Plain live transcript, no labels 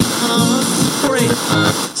All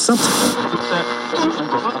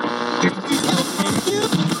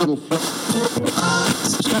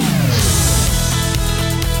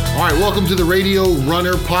right, welcome to the Radio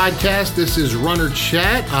Runner Podcast. This is Runner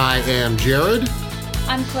Chat. I am Jared.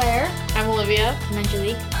 I'm Claire. I'm Olivia. I'm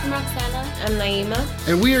Angelique. I'm Roxana. I'm Naima.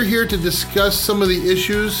 And we are here to discuss some of the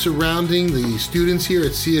issues surrounding the students here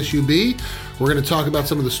at CSUB. We're going to talk about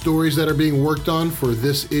some of the stories that are being worked on for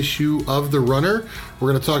this issue of The Runner.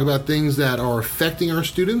 We're going to talk about things that are affecting our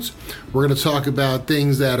students. We're going to talk about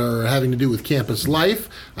things that are having to do with campus life,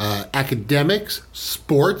 academics,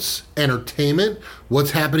 sports, entertainment,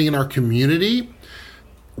 what's happening in our community.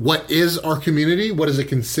 What is our community? What does it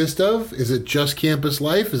consist of? Is it just campus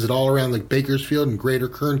life? Is it all around the Bakersfield and greater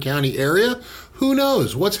Kern County area? Who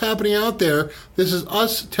knows? What's happening out there? This is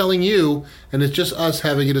us telling you, and it's just us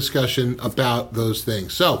having a discussion about those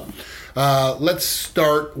things. So let's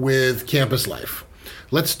start with campus life.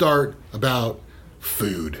 Let's start about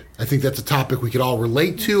food. I think that's a topic we could all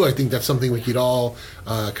relate to. I think that's something we could all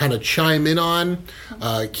kind of chime in on.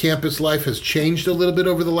 Campus life has changed a little bit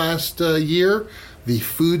over the last year. The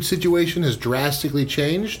food situation has drastically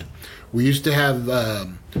changed. We used to have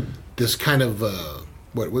this kind of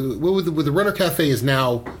what with the Runner Cafe is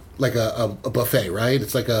now like a buffet, right?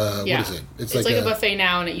 It's like a yeah. What is it? It's like a buffet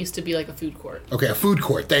now, and it used to be like a food court. Okay, a food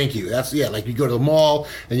court. Thank you. That's like you go to the mall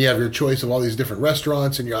and you have your choice of all these different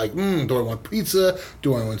restaurants, and you're like, do I want pizza?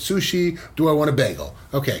 Do I want sushi? Do I want a bagel?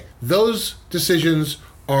 Okay, those decisions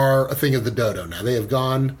are a thing of the dodo now. They have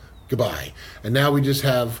gone goodbye, and now we just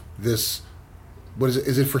have this. What is it?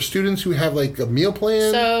 Is it for students who have like a meal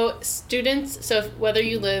plan? So whether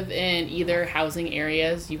you live in either housing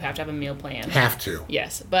areas, you have to have a meal plan. Have to.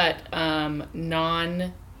 Yes, but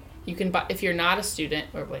you can buy, if you're not a student,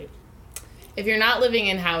 if you're not living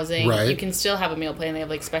in housing, right. You can still have a meal plan. They have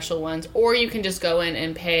like special ones, or you can just go in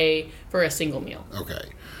and pay for a single meal. Okay,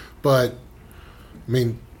 but I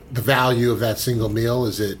mean, the value of that single meal,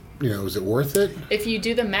 is it worth it? If you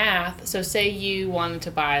do the math, so say you wanted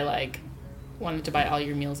to buy all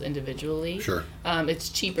your meals individually. Sure. It's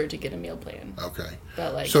cheaper to get a meal plan. Okay.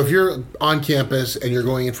 But so if you're on campus and you're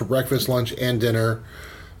going in for breakfast, lunch, and dinner,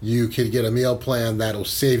 you could get a meal plan that'll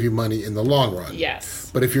save you money in the long run.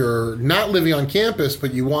 Yes. But if you're not living on campus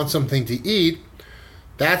but you want something to eat,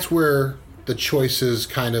 that's where the choices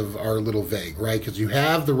kind of are a little vague, right? Because you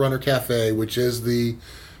have the Runner Cafe, which is the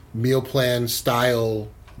meal plan style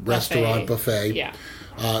restaurant buffet. Yeah.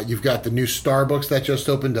 You've got the new Starbucks that just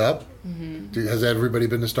opened up. Mm-hmm. Has everybody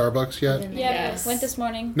been to Starbucks yet? Yeah, yes. went this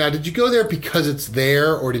morning. Now, did you go there because it's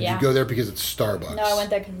there, or did you go there because it's Starbucks? No, I went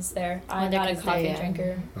there because it's there. I'm not a coffee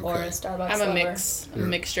drinker or a Starbucks I'm a lover. I'm a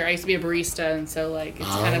mixture. I used to be a barista, and so it's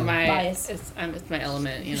kind of my bias. It's my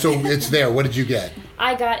element. You know? So it's there. What did you get?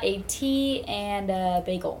 I got a tea and a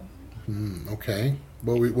bagel. Okay.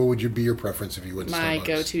 What would be your preference if you went to My Starbucks?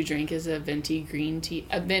 go-to drink is a venti green tea,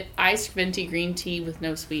 iced venti green tea with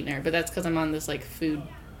no sweetener. But that's because I'm on this food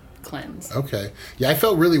cleanse. Okay. Yeah, I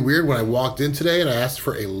felt really weird when I walked in today and I asked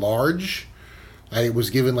for a large. I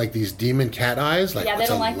was given these demon cat eyes. Yeah, they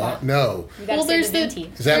don't like that. No. There's Is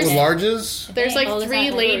that what large is? There's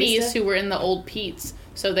three ladies who were in the old Pete's,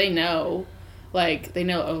 so they know,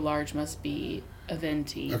 large must be a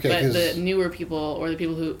venti. Okay, but the newer people, or the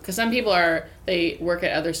people who, because some people they work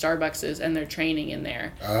at other Starbuckses and they're training in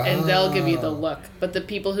there, and they'll give you the look. But the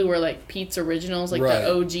people who were Pete's Originals, right.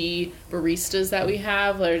 the OG baristas that we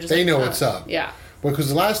have, they're just they know what's up. Yeah. Well, because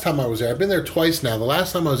the last time I was there, I've been there twice now. The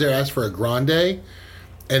last time I was there, I asked for a grande,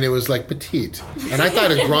 and it was petite. And I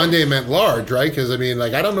thought a grande meant large, right? Because,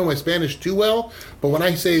 I don't know my Spanish too well, but when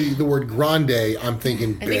I say the word grande, I'm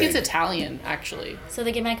thinking big. I think it's Italian, actually. So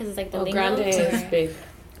they get mad because it's the lingo? Grande is big.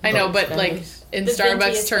 I know, but in The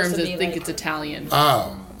Starbucks terms, I think it's Italian.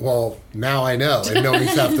 Oh, well, now I know. And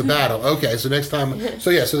nobody's half the battle. Okay, so next time.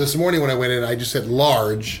 So this morning when I went in, I just said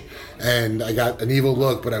large, and I got an evil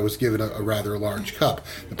look, but I was given a rather large cup.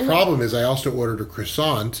 The problem is I also ordered a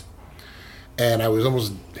croissant, and I was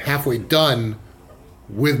almost halfway done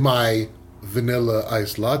with my vanilla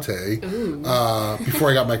iced latte before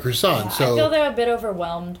I got my croissant. Yeah, so I feel they're a bit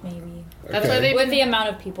overwhelmed, maybe. That's why with the amount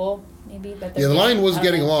of people, maybe. But the line was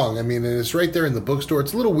getting long. And it's right there in the bookstore.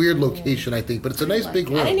 It's a little weird location, I think, but it's a nice big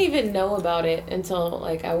room. I didn't even know about it until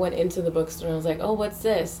I went into the bookstore and I was like, oh, what's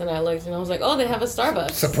this? And I looked and I was like, oh, they have a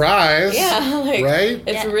Starbucks. Surprise! Yeah, right?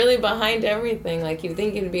 It's really behind everything. You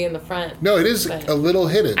think it'd be in the front. No, it is a little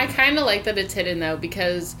hidden. I kind of like that it's hidden though,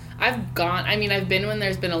 because I've gone. I mean, I've been when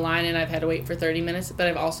there's been a line and I've had to wait for 30 minutes, but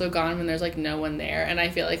I've also gone when there's like no one there, and I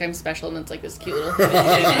feel like I'm special, and it's like this cute little thing.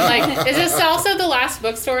 And like, is this also the last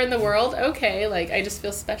bookstore in the world? Okay, like I just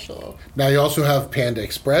feel special. Now you also have Panda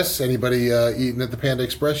Express. Anybody eaten at the Panda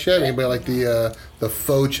Express yet? Anybody like the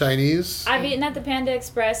faux Chinese? I've eaten at the Panda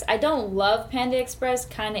Express. I don't love Panda Express.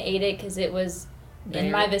 Kind of ate it because it was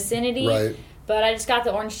in my vicinity. Right. But I just got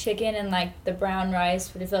the orange chicken and like the brown rice,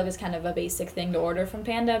 but I feel like it's kind of a basic thing to order from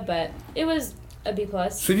Panda, but it was a B+.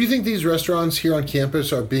 So do you think these restaurants here on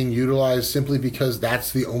campus are being utilized simply because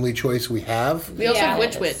that's the only choice we have? We also have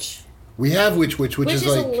Which. We have which is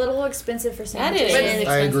like... a little expensive for sandwiches. That is.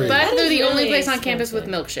 I agree. But they're the only really place on campus with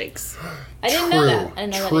expensive. milkshakes. I didn't know that. I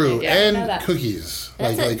didn't know True. that. I didn't know And that. cookies.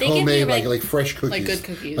 That's Like they give homemade, you, like fresh cookies. Like good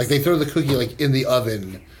cookies. Like they throw the cookie like in the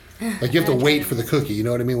oven. Like you have to wait for the cookie, you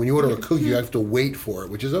know what I mean? When you order a cookie, you have to wait for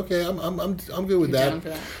it, which is okay. I'm good with that. Down for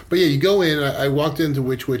that. But yeah, you go in. I walked into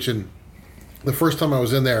Which, and the first time I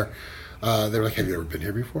was in there, they were like, "Have you ever been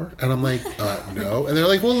here before?" And I'm like, "No." And they're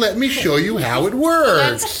like, "Well, let me show you how it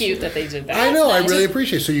works." That's cute that they did that. I know. I really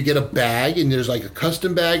appreciate it. So you get a bag, and there's like a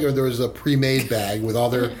custom bag, or there's a pre-made bag with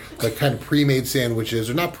all their like kind of pre-made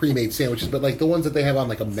sandwiches, or not pre-made sandwiches, but like the ones that they have on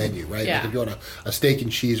like a menu, right? Yeah. Like if you want a steak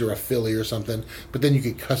and cheese or a Philly or something, but then you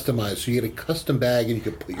can customize. So you get a custom bag, and you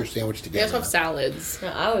can put your sandwich They together. also have salads. No,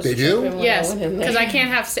 I was They do? tripping when Yes, I went in there. because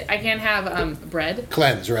I can't have bread,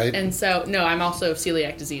 Cleanse, right? and so no, I'm also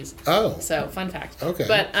celiac disease. Oh. So fun fact. Okay.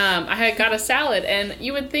 But I had got a salad, and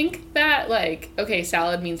you would think that like okay,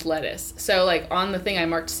 salad means lettuce. So like on the thing I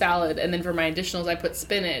marked salad, and then for my additionals I put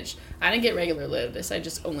spinach. I didn't get regular lettuce. I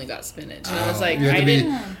just only got spinach, and I was like, You have to I be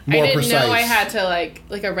didn't more know precise. I had to like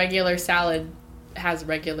a regular salad has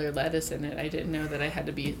regular lettuce in it. I didn't know that I had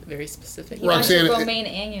to be very specific. Roxanne, Romaine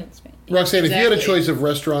and you. Roxanne, if you had a Exactly. choice of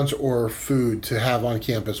restaurants or food to have on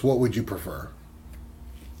campus, what would you prefer?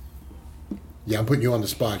 Yeah, I'm putting you on the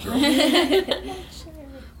spot, girl.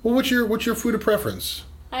 Well, what's your food of preference?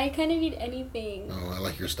 I kind of eat anything. Oh, I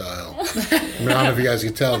like your style. I don't know if you guys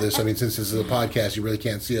can tell this. I mean, since this is a podcast, you really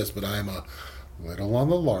can't see us, but I'm a little on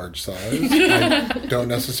the large side. I don't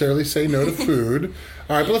necessarily say no to food.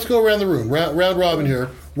 All right, but let's go around the room. Round robin here.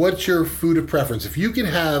 What's your food of preference? If you could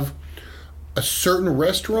have a certain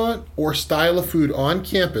restaurant or style of food on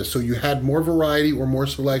campus so you had more variety or more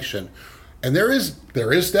selection, and there is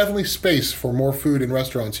definitely space for more food in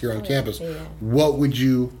restaurants here on campus, what would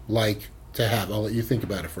you like to have? I'll let you think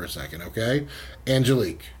about it for a second, okay?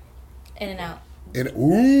 Angelique. In-N-Out.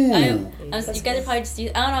 Ooh. You guys are probably just I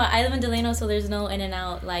don't know. I live in Delano, so there's no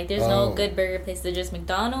In-N-Out. Like, there's no good burger place. There's just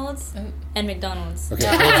McDonald's and McDonald's. Okay.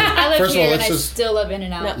 I live First of all, here and let's I just still love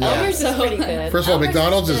In-N-Out. No, Elmer's is pretty good. first of all, Elmer's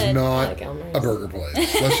McDonald's is is good. not like Elmer's. a burger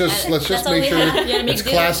place. Let's just all make we sure have. You gotta make it's do.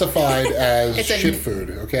 classified as It's a- shit food,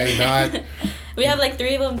 okay? Not We have like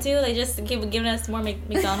 3 of them too. They just keep giving us more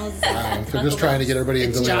McDonald's. they're just trying to get everybody in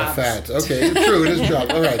It's Delano jobs. fat. Okay, true, it is job.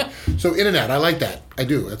 All right. So In-N-Out, I like that. I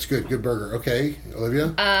do. That's good. Good burger. Okay,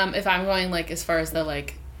 Olivia? If I'm going like as far as the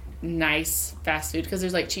like nice fast food, because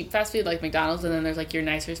there's like cheap fast food like McDonald's, and then there's like your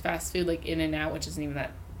nicer fast food like In-N-Out, which isn't even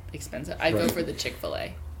that expensive. I go Right. for the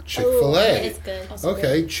Chick-fil-A. Chick-fil-A. It's good.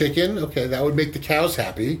 Okay, chicken. Okay, that would make the cows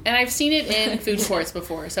happy. And I've seen it in food courts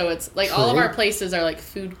before, so it's like all of True. our places are like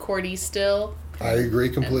food courty still. I agree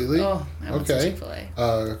completely. Oh, I want some Okay.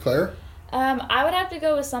 Chick-fil-A. Claire? I would have to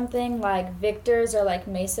go with something like Victor's or like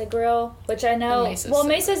Mesa Grill, which I know. Oh, Mesa's well, so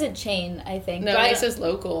Mesa's a chain, I think. No, but I- Mesa's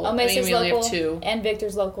local. Oh, Mesa's we only local. have 2. And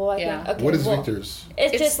Victor's local, I Yeah. think. Okay, What is well, Victor's?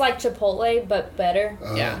 It's It's- just like Chipotle, but better.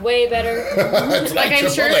 Yeah. Way better. It's like I'm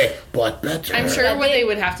sure- Chipotle, but better. I'm sure Yeah, what they- they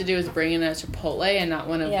would have to do is bring in a Chipotle and not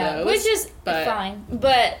one of Yeah, those. which is but fine.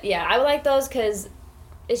 But yeah, I would like those because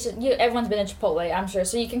it's just everyone's been to Chipotle, I'm sure,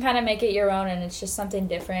 so you can kind of make it your own, and it's just something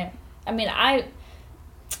different. I mean,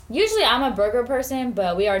 usually I'm a burger person,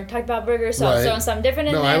 but we already talked about burgers, so I was Right. throwing something different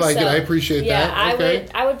in No, there. I like so, it. I appreciate yeah, that. Okay.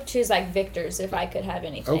 I would choose like Victor's if I could have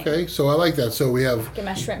anything. Okay, so I like that. So we have, Get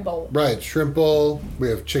my shrimp bowl. right, shrimp bowl. We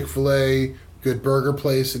have Chick-fil-A, good burger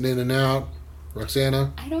place and In-N-Out.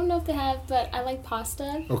 Roxana? I don't know if they have, but I like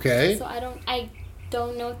pasta. Okay. So I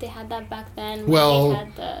don't know if they had that back then. when Well, they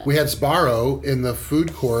had the, we had Sbarro in the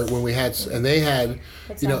food court when we had, and they had,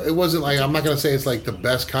 What's you know, that? it wasn't like, I'm not going to say it's like the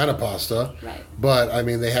best kind of pasta, right. but I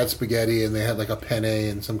mean, they had spaghetti and they had like a penne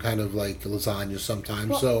and some kind of like lasagna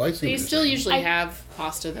sometimes. Well, so I see. they what you're still saying. usually I- have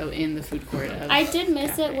pasta though in the food court. Of I did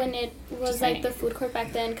miss cafe. it when it was Just like saying. the food court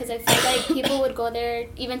back then because I feel like people would go there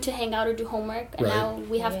even to hang out or do homework, and Right. now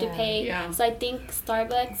we have to Yeah. pay. Yeah. So I think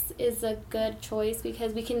Starbucks is a good choice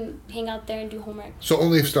because we can hang out there and do homework. So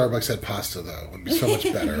only if Starbucks had pasta though, it would be so much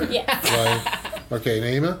better. Yeah. Right? Okay,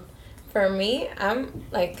 Naima? For me, I'm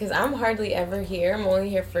like, because I'm hardly ever here. I'm only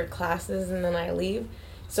here for classes and then I leave.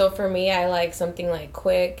 So for me, I like something like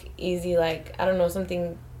quick, easy, like, I don't know,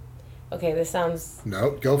 something. Okay, this sounds.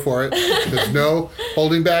 No, go for it. There's no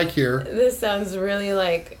holding back here. This sounds really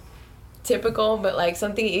like typical, but like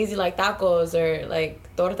something easy like tacos or like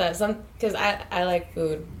torta. Because I like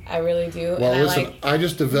food. I really do. Well, and listen, I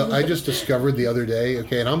just discovered the other day,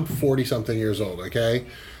 okay, and I'm 40-something years old, okay?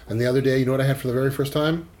 And the other day, you know what I had for the very first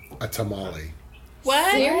time? A tamale.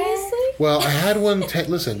 What? Seriously? Well, I had one,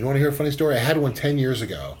 listen, you want to hear a funny story? I had one 10 years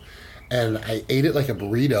ago, and I ate it like a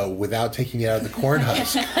burrito without taking it out of the corn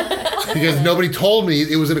husk. Because nobody told me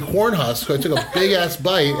it was in a corn husk, so I took a big-ass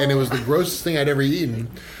bite, and it was the grossest thing I'd ever eaten.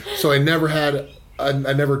 So I never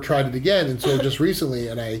tried it again until just recently,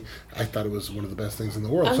 and I thought it was one of the best things in the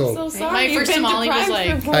world. I'm so sorry. My You've first been tamale was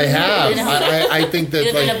deprived like- for I have. You know, I think that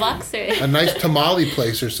you live in a like box or a nice tamale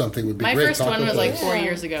place or something would be My great. first Taco one was like place. 4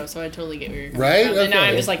 years ago, so I totally get where you're coming Right? from. And now Okay.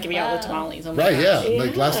 I'm just like, give me all the tamales. Oh my Right, gosh. yeah.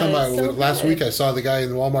 Like last so week I saw the guy in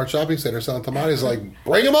the Walmart shopping center selling tamales. Like,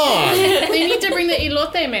 bring them on! They need to bring the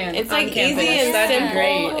elote, man. It's on like campus. easy and That'd be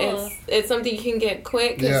simple. great. It's something you can get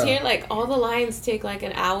quick. Because Yeah. here, like, all the lines take like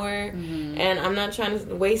an hour. And I'm not trying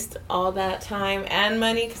to waste all that time and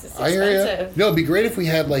money because it's I hear you. expensive. No, it'd be great if we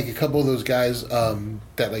had like a couple of those guys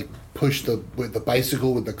that like push with the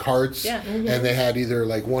bicycle with the carts. Yeah. And they had either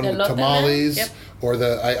like one with Elote, tamales Yep. or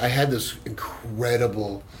I had this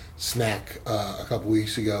incredible snack a couple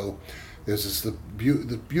weeks ago. There's the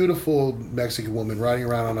beautiful Mexican woman riding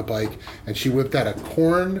around on a bike, and she whipped out a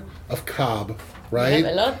corn of cob, right?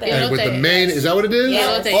 Yeah, elote. And with the Elote, main, yes. is that what it is?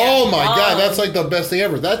 Yeah. Elote, Oh yeah. my God, Oh. that's like the best thing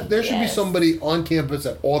ever. There should be Yes. somebody on campus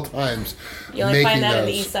at all times You only making find that those. on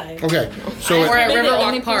the east side. Okay, so Or at I'm the Riverwalk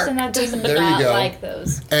only Park. person that does There you not go. like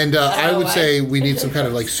those. and I know would why. say we need some kind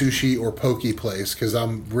of like sushi or poke place because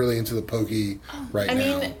I'm really into the poke right I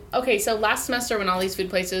now. mean, okay, so last semester when all these food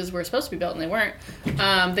places were supposed to be built and they weren't,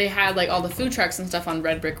 they had like all the food trucks and stuff on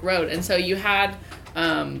Red Brick Road. And so you had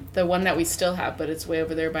the one that we still have, but it's way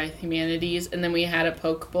over there by Humanities. And then we had a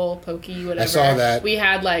poke bowl, pokey, whatever. I saw that. We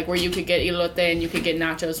had like where you could get elote and you could get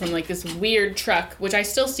nachos from like this weird truck, which I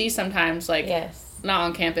still see sometimes, like Yes. not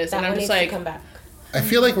on campus. That And I'm one just needs like, to come back. I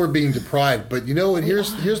feel like we're being deprived, but you know what?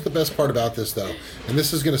 Here's the best part about this, though, and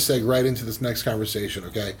this is going to seg right into this next conversation.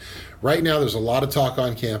 Okay, right now there's a lot of talk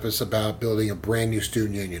on campus about building a brand new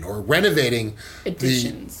student union or renovating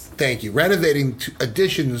Additions. renovating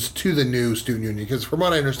additions to the new student union because, from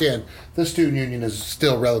what I understand, the student union is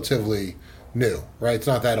still relatively new. Right? It's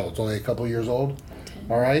not that old. It's only a couple years old.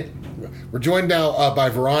 All right. We're joined now by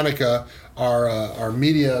Veronica, our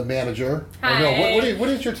media manager. Hi. Oh, no, what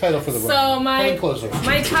is your title for the So Come my in closer.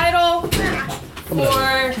 my title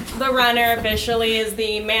for the runner officially is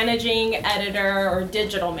the managing editor or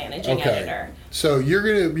digital managing editor. So you're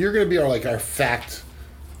gonna be our fact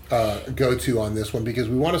go-to on this one because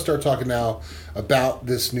we want to start talking now about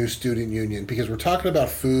this new student union because we're talking about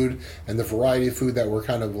food and the variety of food that we're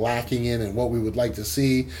kind of lacking in and what we would like to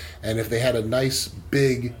see, and if they had a nice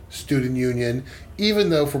big student union, even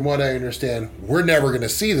though from what I understand we're never going to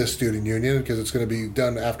see this student union because it's going to be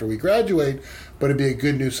done after we graduate, but it'd be a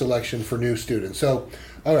good new selection for new students. So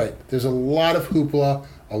all right, there's a lot of hoopla,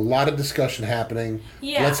 a lot of discussion happening.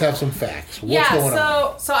 Yeah. Let's have some facts. What's going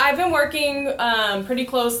on? So I've been working pretty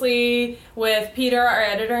closely with Peter, our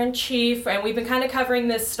editor-in-chief, and we've been kind of covering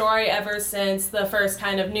this story ever since the first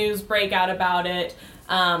kind of news breakout about it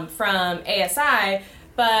from ASI.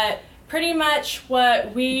 But pretty much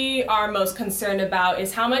what we are most concerned about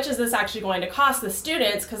is how much is this actually going to cost the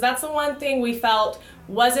students, because that's the one thing we felt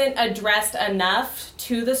wasn't addressed enough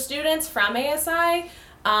to the students from ASI.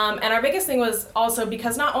 And our biggest thing was also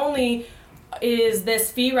because not only is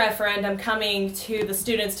this fee referendum coming to the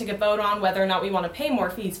students to get vote on whether or not we want to pay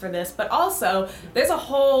more fees for this, but also there's a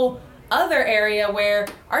whole other area where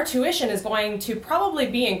our tuition is going to probably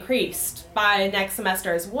be increased by next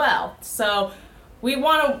semester as well. So we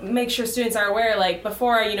want to make sure students are aware, like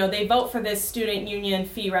before, they vote for this student union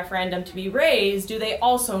fee referendum to be raised, do they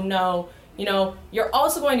also know, you're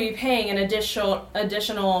also going to be paying an additional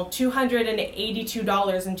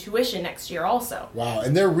 $282 in tuition next year also. Wow,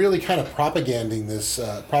 and they're really kind of propaganding this,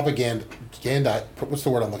 what's the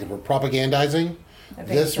word I'm looking for? Propagandizing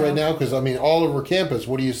this so. right now? Because, all over campus,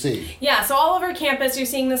 what do you see? Yeah, so all over campus, you're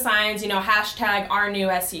seeing the signs, hashtag our new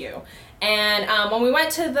SU. And when we went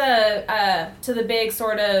to the big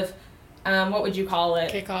sort of, what would you call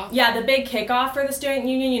it? Kickoff? Yeah, the big kickoff for the student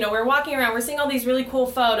union. We're walking around, we're seeing all these really cool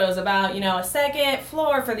photos about, a second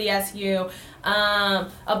floor for the SU,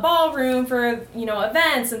 a ballroom for,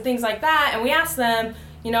 events and things like that. And we asked them,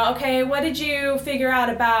 okay, what did you figure out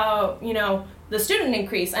about, the student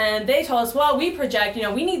increase. And they told us, well, we project,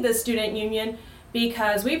 we need this student union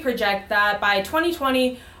because we project that by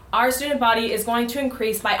 2020, our student body is going to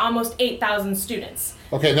increase by almost 8,000 students.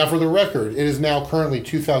 Okay, now for the record, it is now currently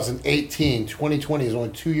 2018. 2020 is only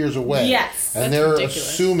 2 years away. Yes. And That's they're ridiculous.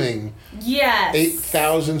 assuming Yes.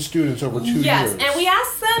 8,000 students over 2 years. Yes, and we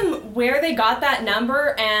asked them where they got that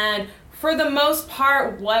number, and for the most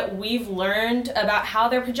part, what we've learned about how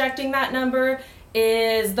they're projecting that number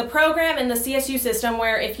is the program in the CSU system,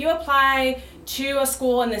 where if you apply to a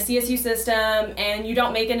school in the CSU system and you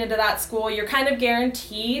don't make it into that school, you're kind of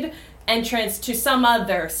guaranteed entrance to some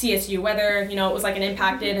other CSU, whether, it was like an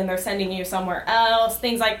impacted and they're sending you somewhere else,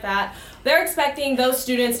 things like that. They're expecting those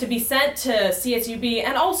students to be sent to CSUB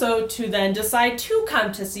and also to then decide to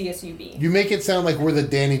come to CSUB. You make it sound like we're the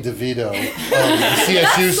Danny DeVito of the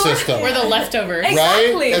CSU system. We're the leftovers.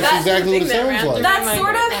 Exactly. Right? That's exactly what it sounds wrapped like. That's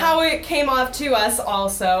sort of how it came off to us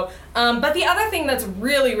also. But the other thing that's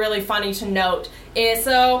really, really funny to note is,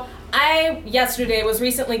 I yesterday was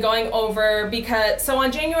recently going over on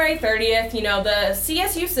January 30th, the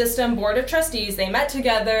CSU system board of trustees, they met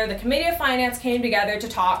together, the committee of finance came together to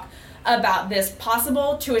talk about this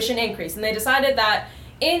possible tuition increase. And they decided that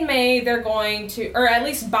in May, they're going to, or at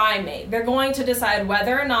least by May, they're going to decide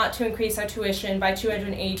whether or not to increase our tuition by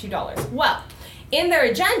 $282. Well, in their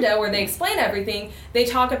agenda where they explain everything, they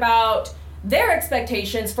talk about their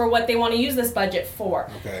expectations for what they want to use this budget for.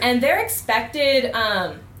 Okay. And their expected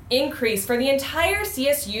increase for the entire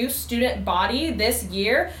CSU student body this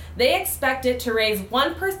year, they expect it to raise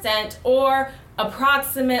 1% or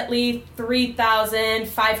approximately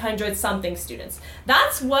 3,500 something students.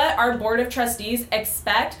 That's what our board of trustees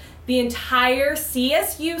expect the entire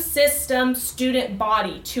CSU system student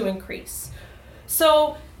body to increase.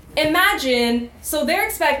 So imagine, they're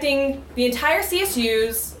expecting the entire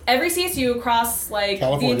CSUs, every CSU across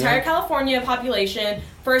the entire California population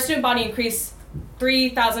for a student body increase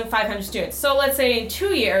 3,500 students. So let's say in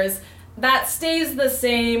 2 years, that stays the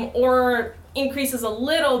same or increases a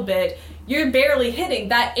little bit. You're barely hitting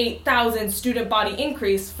that 8,000 student body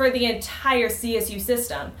increase for the entire CSU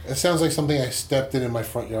system. It sounds like something I stepped in my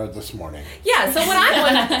front yard this morning. Yeah, so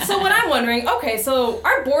what I'm wondering, okay, so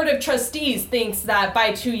our board of trustees thinks that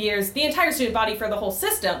by 2 years, the entire student body for the whole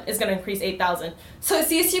system is going to increase 8,000. So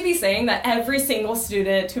is CSUB saying that every single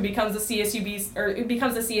student who becomes a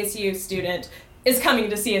CSU student is coming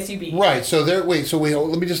to CSUB? Right. So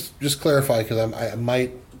let me just clarify, because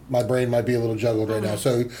my brain might be a little juggled right now.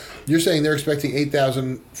 So you're saying they're expecting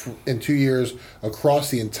 8,000 in 2 years across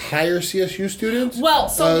the entire CSU students? Well,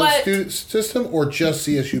 student system, or just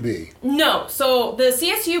CSUB? No. So the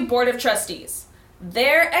CSU Board of Trustees,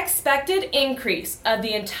 their expected increase of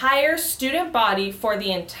the entire student body for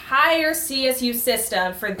the entire CSU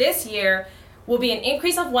system for this year will be an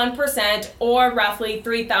increase of 1% or roughly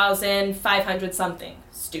 3,500 something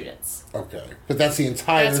students. Okay. But that's the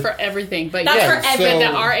entire... That's for everything. But That's for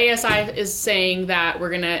everything. But our ASI is saying that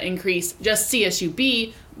we're going to increase just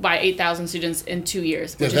CSUB by 8,000 students in 2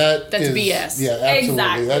 years. That's BS. Yeah, absolutely.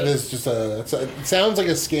 Exactly. That is just it sounds like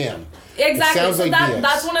a scam. Exactly. Sounds So like BS.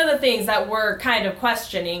 that's one of the things that we're kind of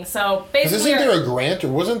questioning. So basically, Isn't there a grant, or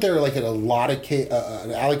wasn't there like an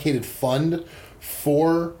allocated fund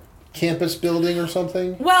for campus building or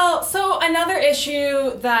something? Well, so another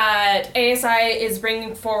issue that ASI is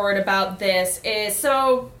bringing forward about this is,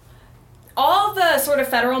 all the sort of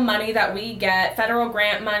federal money that we get, federal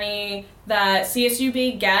grant money that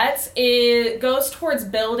CSUB gets, it goes towards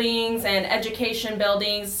buildings and education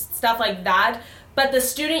buildings, stuff like that. But the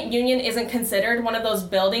student union isn't considered one of those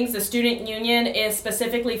buildings. The student union is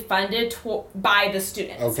specifically funded by the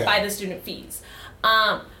students, by the student fees.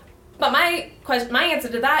 But my answer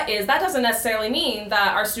to that is that doesn't necessarily mean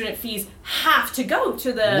that our student fees have to go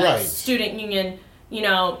to the student union,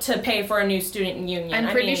 to pay for a new student union.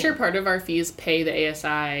 I'm pretty sure part of our fees pay the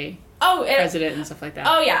ASI president and stuff like that.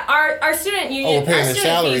 Oh yeah, our student union. We're paying their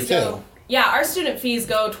salary too. Our student fees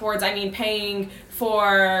go towards, paying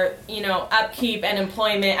for, upkeep and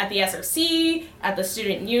employment at the SRC, at the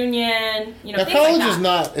student union, now, things college like that. is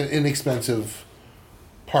not an inexpensive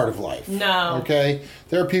part of life. No. Okay?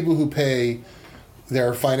 There are people who pay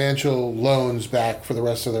their financial loans back for the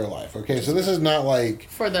rest of their life. Okay? So this is not like...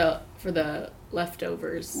 For the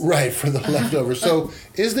leftovers. Right, for the leftovers. So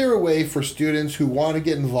is there a way for students who want to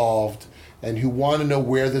get involved and who want to know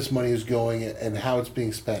where this money is going and how it's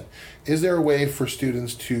being spent, is there a way for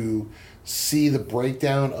students to see the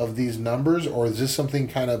breakdown of these numbers, or is this something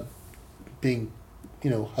kind of being,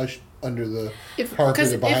 hushed under the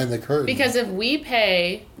carpet or behind the curtain? Because if we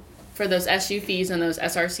pay for those SU fees and those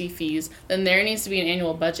SRC fees, then there needs to be an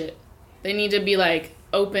annual budget. They need to be like,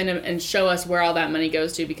 open and show us where all that money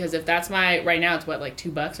goes to, because if that's right now it's what, like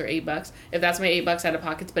 $2 or $8. If that's my $8 out of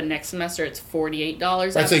pockets, but next semester it's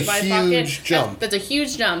 $48 that's out a of my huge pocket. jump. That's a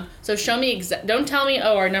huge jump. So show me don't tell me,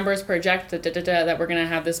 oh, our numbers project that we're gonna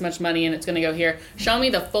have this much money and it's gonna go here. Show me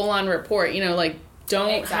the full-on report. Like,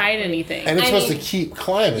 don't hide anything. And it's supposed to keep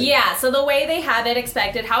climbing. Yeah, so the way they have it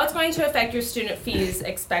expected, how it's going to affect your student fees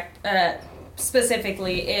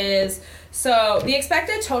specifically is, so the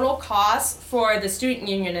expected total cost for the student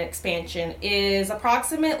union expansion is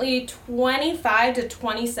approximately 25 to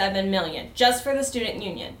 27 million just for the student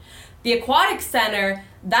union. The aquatic center,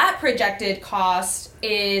 that projected cost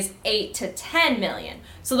is 8 to 10 million.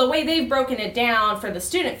 So the way they've broken it down for the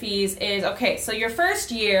student fees is, okay, so your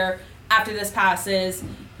first year after this passes,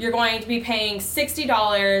 you're going to be paying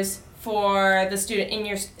 $60 for the student in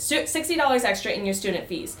your $60 extra in your student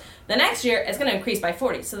fees. The next year it's going to increase by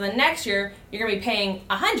 40. So the next year you're going to be paying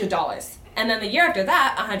 $100, and then the year after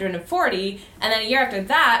that 140, and then a year after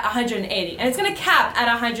that 180, and it's going to cap at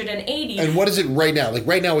 180. And what is it right now? Like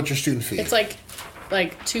right now, what's your student fee? It's like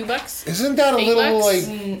 $2. Isn't that a little bucks?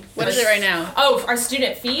 like? What is it right now? Oh, our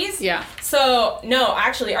student fees? Yeah. So no,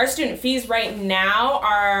 actually, our student fees right now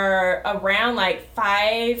are around like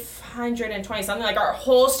 520 something, like our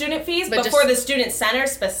whole student fees. But for the student center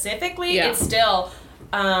specifically, it's still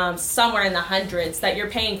somewhere in the hundreds that you're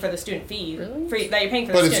paying for the student fee. Really? That you're paying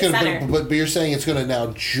for the student center. But you're saying it's going to now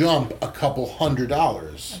jump a couple $100.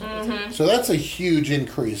 Mm-hmm. So that's a huge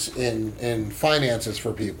increase in finances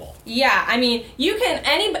for people. Yeah, I mean, you can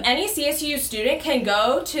any CSU student can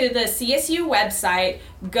go to the CSU website,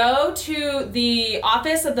 go to the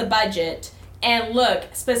Office of the Budget, and look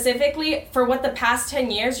specifically for what the past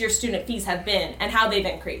 10 years your student fees have been and how they've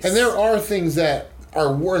increased. And there are things that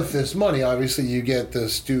are worth this money. Obviously, you get the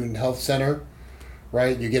Student Health Center,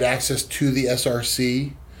 right? You get access to the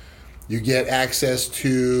SRC. You get access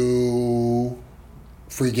to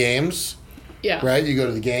free games. Yeah. Right? You go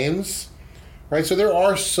to the games. Right? So there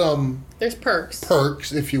are there's perks.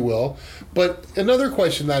 Perks, if you will. But another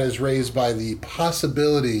question that is raised by the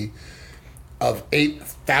possibility of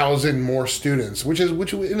 8,000 more students, which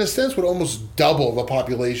in a sense would almost double the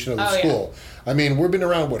population of the school. Yeah. I mean, we've been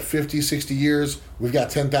around, 50, 60 years. We've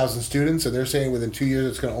got 10,000 students, and they're saying within 2 years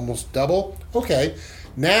it's going to almost double. Okay.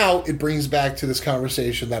 Now it brings back to this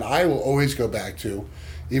conversation that I will always go back to,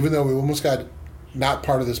 even though we almost got not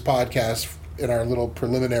part of this podcast in our little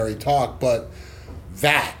preliminary talk, but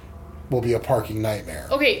that will be a parking nightmare.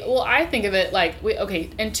 Okay, well, I think of it like,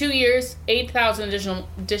 in 2 years, 8,000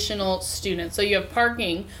 additional students. So you have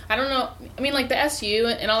parking. I don't know. I mean, like the SU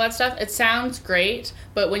and all that stuff, it sounds great,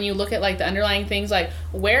 but when you look at like the underlying things, like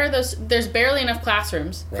where are those? There's barely enough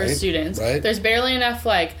classrooms for students. Right. There's barely enough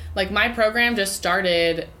like my program just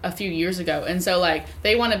started a few years ago, and so like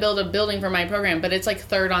they want to build a building for my program, but it's like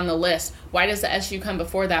third on the list. Why does the SU come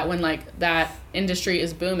before that when like that industry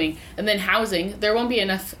is booming? And then housing, there won't be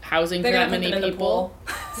enough housing for that many people.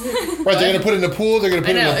 Right, they're going to put it in a pool, they're going to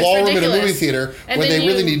put it in a ballroom in a movie theater, and when they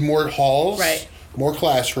really need more halls, more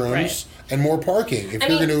classrooms, and more parking if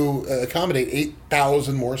you're going to accommodate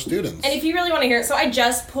 8,000 more students. And if you really want to hear it, so I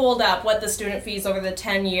just pulled up what the student fees over the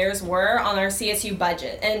 10 years were on our CSU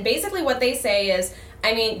budget. And basically what they say is,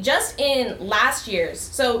 I mean, just in last year's,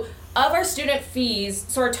 so of our student fees,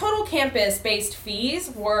 so our total campus-based fees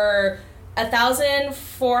were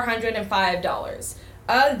 $1,405.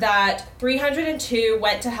 Of that, $302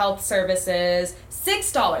 went to health services,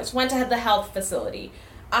 $6 went to the health facility,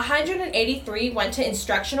 $183 went to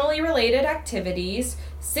instructionally related activities,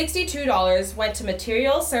 $62 went to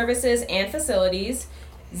materials, services, and facilities,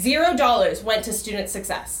 $0 went to student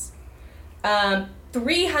success.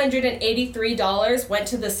 $383 went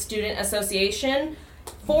to the student association,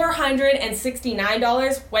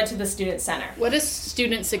 $469 went to the student center. What is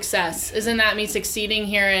student success? Isn't that me succeeding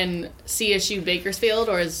here in CSU Bakersfield,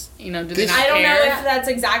 or is do they not I don't care? know if that's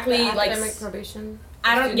exactly like academic probation.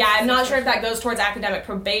 I'm not sure if that goes towards academic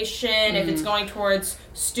probation, if it's going towards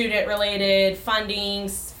student related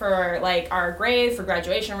fundings for like our grades, for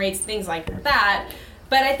graduation rates, things like that.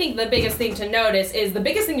 But I think the biggest thing to notice is the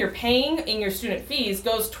biggest thing you're paying in your student fees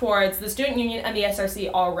goes towards the student union and the SRC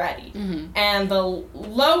already. Mm-hmm. And the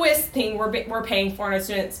lowest thing we're paying for in our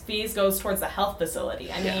students' fees goes towards the health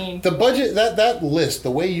facility. I mean... The budget, that list,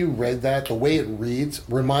 the way you read that, the way it reads,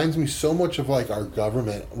 reminds me so much of like our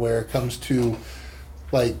government where it comes to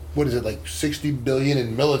like, what is it, like $60 billion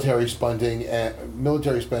in military spending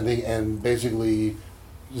and basically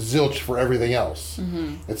zilch for everything else.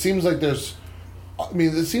 Mm-hmm. It seems like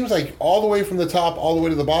it seems like all the way from the top, all the way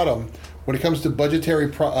to the bottom, when it comes to budgetary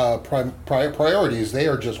priorities, they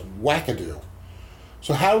are just wackadoo.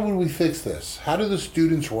 So how would we fix this? How do the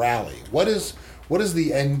students rally? What is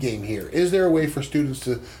the end game here? Is there a way for students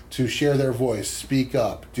to share their voice, speak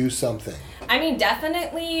up, do something? I mean,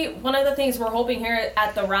 definitely one of the things we're hoping here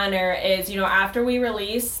at The Runner is, after we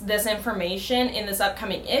release this information in this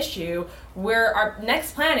upcoming issue, our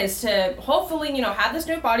next plan is to hopefully, have the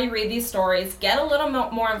student body read these stories, get a little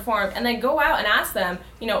more informed, and then go out and ask them,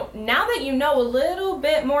 now that you know a little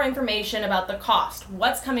bit more information about the cost,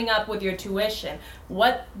 what's coming up with your tuition,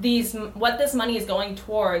 what this money is going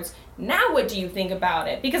towards, now what do you think about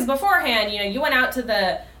it? Because beforehand, you went out to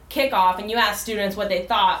the kickoff and you asked students what they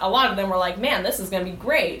thought. A lot of them were like, man, this is going to be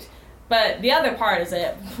great. But the other part is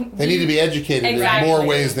it. They need to be educated Exactly. in more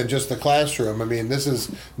ways than just the classroom. I mean, this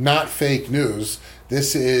is not fake news.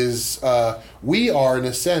 This is, we are in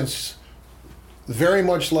a sense very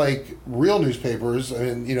much like real newspapers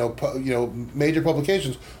and, major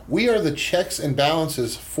publications. We are the checks and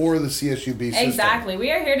balances for the CSUB system. Exactly.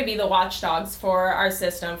 We are here to be the watchdogs for our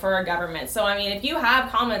system, for our government. So, I mean, if you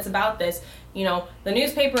have comments about this, the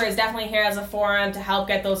newspaper is definitely here as a forum to help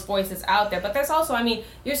get those voices out there. But there's also,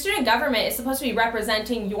 your student government is supposed to be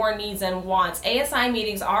representing your needs and wants. ASI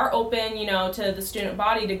meetings are open, to the student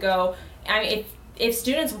body to go. I mean, if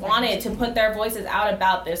students wanted to put their voices out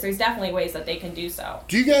about this, there's definitely ways that they can do so.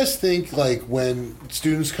 Do you guys think, like, when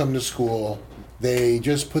students come to school, they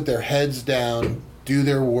just put their heads down, do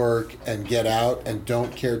their work, and get out and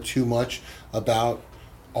don't care too much about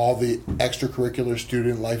all the extracurricular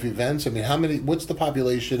student life events? I mean, what's the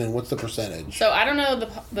population and what's the percentage? So I don't know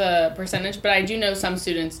the percentage, but I do know some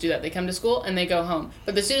students do that. They come to school and they go home.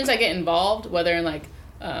 But the students that get involved, whether in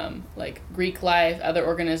like Greek life, other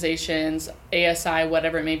organizations, ASI,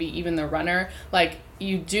 whatever it may be, even the runner, like,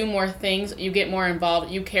 you do more things, you get more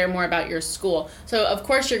involved, you care more about your school. So of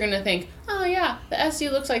course you're going to think, oh yeah, the SU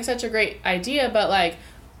looks like such a great idea, but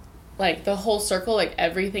like the whole circle, like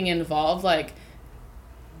everything involved, like,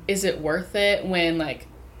 is it worth it when, like,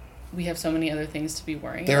 we have so many other things to be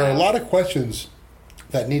worrying There about? are a lot of questions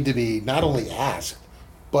that need to be not only asked,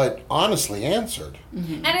 but honestly answered.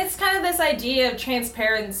 Mm-hmm. And it's kind of this idea of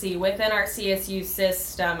transparency within our CSU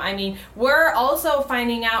system. I mean, we're also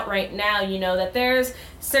finding out right now, that there's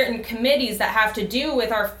certain committees that have to do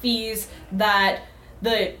with our fees that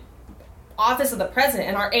the Office of the President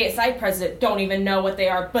and our ASI president don't even know what they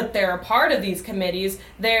are, but they're a part of these committees.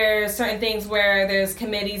 There's certain things where there's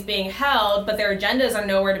committees being held, but their agendas are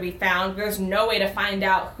nowhere to be found. There's no way to find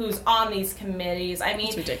out who's on these committees. I mean,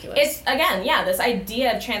 it's ridiculous. It's, again, this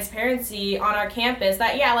idea of transparency on our campus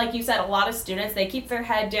that, like you said, a lot of students, they keep their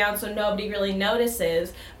head down so nobody really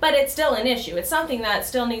notices, but it's still an issue. It's something that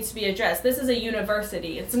still needs to be addressed. This is a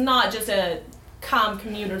university. It's not just a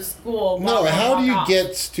commuter school. No, how do you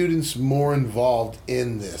get students more involved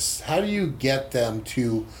in this? How do you get them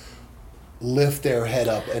to lift their head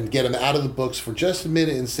up and get them out of the books for just a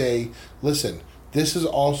minute and say, listen, this is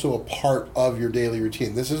also a part of your daily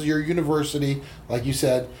routine. This is your university. Like you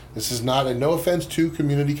said, this is not, and no offense to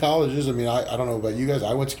community colleges. I mean, I don't know about you guys.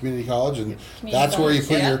 I went to community college, and that's where you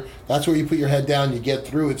put your head down, you get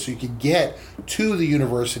through it so you can get to the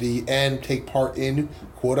university and take part in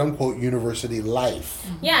quote unquote university life.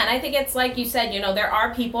 Yeah, and I think it's like you said, there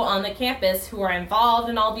are people on the campus who are involved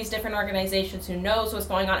in all these different organizations, who knows what's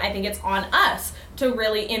going on. I think it's on us to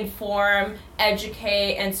really inform,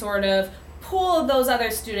 educate, and sort of pull those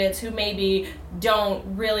other students who maybe don't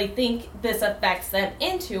really think this affects them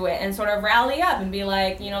into it and sort of rally up and be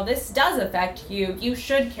like, this does affect you. You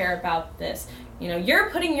should care about this. You're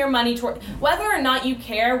putting your money toward, whether or not you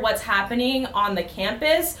care what's happening on the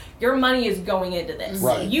campus, your money is going into this.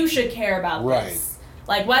 Right. You should care about this.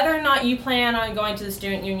 Like, whether or not you plan on going to the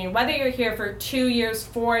student union, whether you're here for 2 years,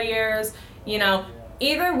 4 years,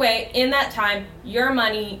 either way, in that time, your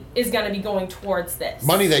money is going to be going towards this.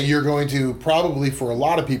 Money that you're going to probably, for a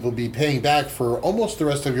lot of people, be paying back for almost the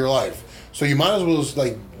rest of your life. So you might as well just,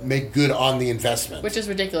 make good on the investment. Which is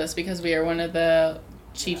ridiculous because we are one of the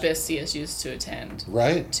cheapest CSUs to attend.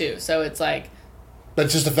 Right. Too. So it's like... But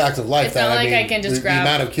it's just a fact of life. It's not like I can just grab the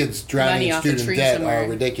amount of kids drowning in student debt somewhere. Are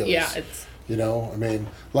ridiculous. Yeah, it's...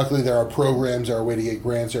 Luckily there are programs, there are a way to get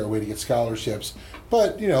grants, there are a way to get scholarships.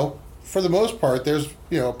 But, for the most part, there's,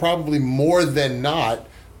 probably more than not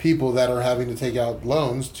people that are having to take out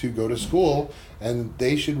loans to go to school, and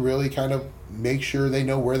they should really kind of make sure they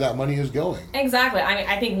know where that money is going. Exactly.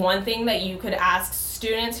 I think one thing that you could ask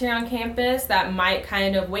students here on campus that might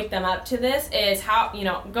kind of wake them up to this is how,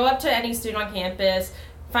 go up to any student on campus,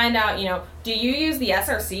 find out, do you use the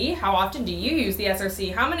SRC? How often do you use the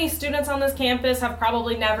SRC? How many students on this campus have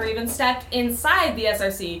probably never even stepped inside the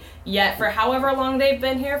SRC? Yet for however long they've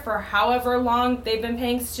been here, for however long they've been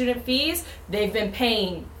paying student fees, they've been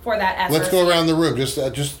paying for that SRC. Let's go around the room. Just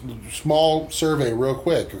small survey real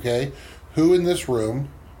quick, okay? Who in this room,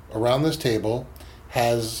 around this table,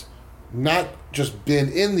 has not just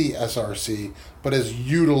been in the SRC, but has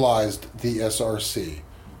utilized the SRC?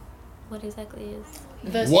 What exactly is?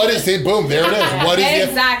 What is it? Boom! There it is. What is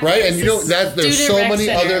exactly. it? Right, and there's so many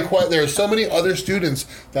Center. there are so many other students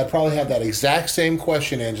that probably have that exact same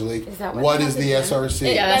question, Angelique. Is that what is the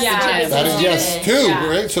SRC? Yeah, that's the gym. That is yes, too. Yeah.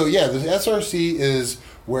 Right. So yeah, the SRC is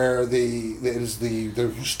where it is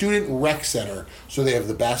the student rec center. So they have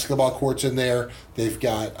the basketball courts in there. They've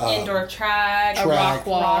got indoor track, A rock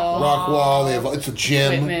wall. rock wall. They have it's a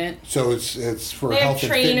gym. Equipment. So it's for They have health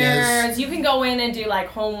and fitness. trainers. You can go in and do like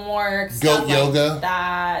homework, Goat stuff yoga. like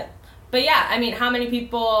that. But yeah, I mean, how many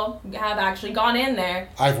people have actually gone in there?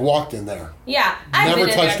 I've walked in there. Yeah, I've Never been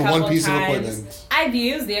in there touched a couple one piece of times. equipment. I've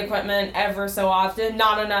used the equipment ever so often,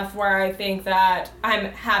 not enough where I think that I'm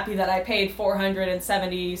happy that I paid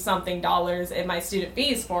 $470 something in my student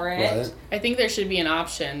fees for it. Right. I think there should be an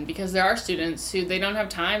option because there are students who they don't have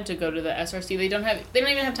time to go to the SRC. They don't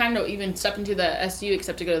even have time to even step into the SU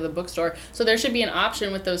except to go to the bookstore. So there should be an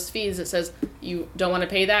option with those fees that says you don't want to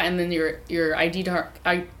pay that, and then your ID card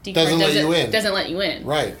Doesn't let you in. Doesn't let you in.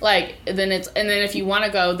 Right. Like then if you want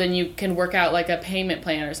to go, then you can work out like a payment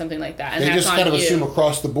plan or something like that. And They that's just on kind of you. assume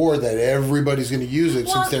across the board that everybody's going to use it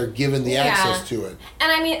Well, since they're given the yeah. access to it. And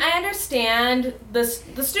I mean, I understand the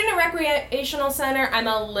student recreational center. I'm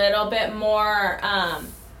a little bit more, I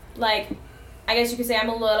guess you could say I'm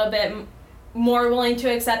a little bit more willing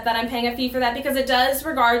to accept that I'm paying a fee for that because it does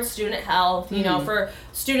regard student health, for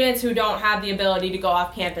students who don't have the ability to go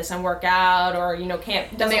off campus and work out or,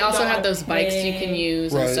 can't. And they also don't have wanna those bikes you can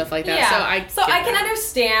use Right. and stuff like that. Yeah. So I can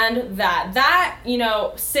understand that. That,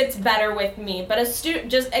 sits better with me. But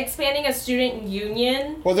just expanding a student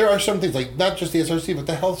union. Well, there are some things, like not just the SRC, but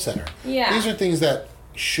the health center. Yeah. These are things that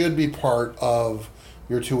should be part of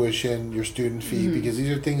your tuition, your student fee, because these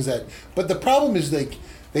are things that... But the problem is, they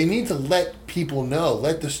need to let people know,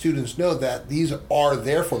 let the students know that these are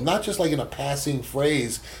there for them. Not just like in a passing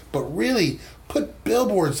phrase, but really put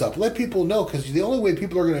billboards up. Let people know, because the only way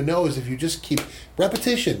people are going to know is if you just keep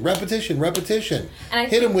repetition. And I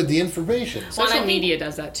Hit them with the information. social media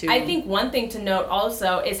does that too. I think one thing to note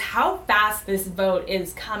also is how fast this vote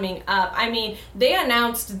is coming up. I mean, they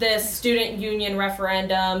announced this student union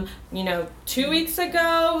referendum, 2 weeks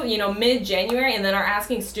ago, mid-January, and then are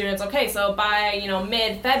asking students, okay, so by,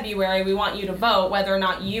 mid-February, we want you to vote whether or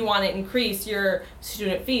not you want to increase your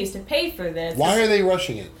student fees to pay for this. Why are they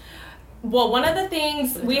rushing it? Well, one of the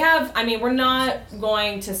things we're not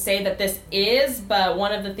going to say that this is, but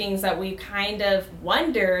one of the things that we kind of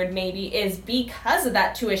wondered maybe is because of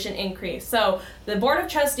that tuition increase. So the Board of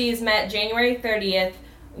Trustees met January 30th,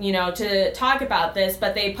 to talk about this,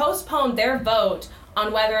 but they postponed their vote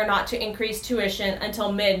on whether or not to increase tuition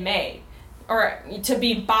until mid-May, or to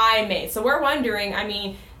be by May. So we're wondering,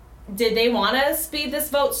 did they want to speed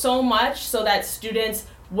this vote so much so that students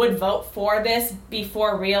would vote for this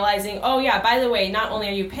before realizing, oh yeah, by the way, not only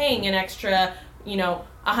are you paying an extra,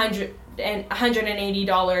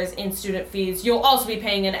 $180 in student fees, you'll also be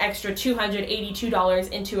paying an extra $282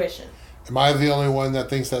 in tuition. Am I the only one that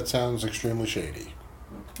thinks that sounds extremely shady?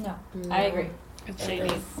 No, I agree. It's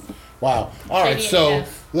shady. Wow. All right, Shady so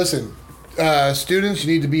AF. listen, students,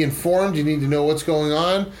 you need to be informed. You need to know what's going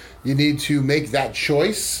on. You need to make that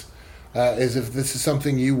choice as if this is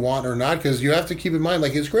something you want or not, because you have to keep in mind,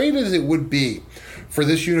 like as great as it would be for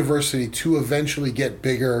this university to eventually get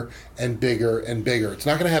bigger and bigger and bigger, it's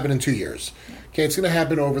not going to happen in 2 years. Okay, it's going to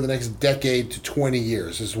happen over the next decade to 20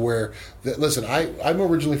 years is where, listen, I'm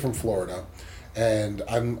originally from Florida, and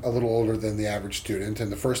I'm a little older than the average student,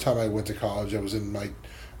 and the first time I went to college, I was in my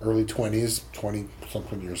early 20s,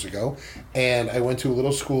 20-something years ago, and I went to a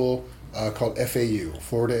little school called FAU,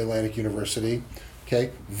 Florida Atlantic University,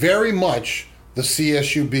 okay? Very much the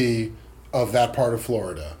CSUB of that part of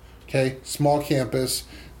Florida, okay? Small campus.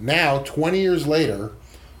 Now, 20 years later,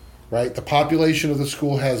 right, the population of the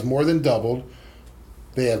school has more than doubled.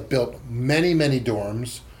 They have built many, many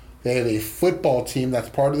dorms. They have a football team that's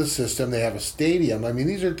part of the system. They have a stadium. I mean,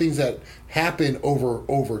 these are things that happen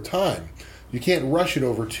over time. You can't rush it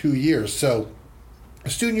over 2 years. So a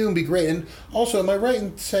student union would be great. And also, am I right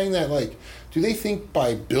in saying that, like, do they think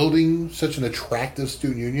by building such an attractive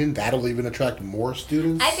student union, that'll even attract more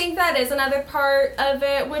students? I think that is another part of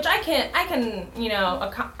it, which I can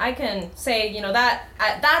say,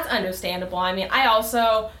 that's understandable. I mean, I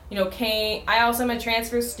also am a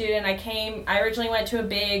transfer student. I originally went to a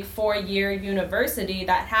big 4-year university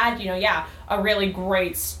that had, a really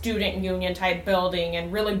great student union type building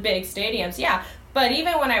and really big stadiums. Yeah. But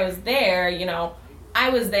even when I was there, I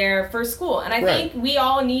was there for school. And I think we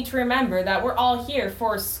all need to remember that we're all here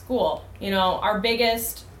for school. Our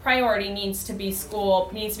biggest priority needs to be school,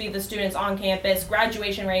 needs to be the students on campus,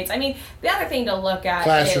 graduation rates. I mean, the other thing to look at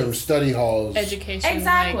classrooms, is study halls. Education.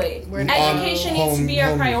 Exactly. Education needs to be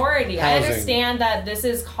our priority. I understand that this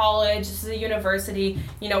is college, this is a university.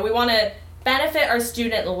 We want to benefit our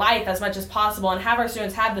student life as much as possible and have our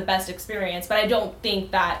students have the best experience, but I don't think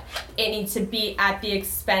that it needs to be at the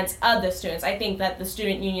expense of the students. I think that the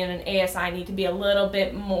student union and ASI need to be a little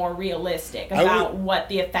bit more realistic about what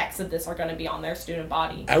the effects of this are going to be on their student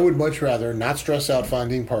body. I would much rather not stress out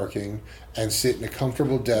finding parking and sit in a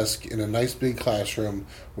comfortable desk in a nice big classroom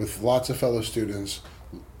with lots of fellow students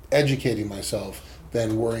educating myself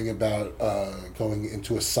than worrying about going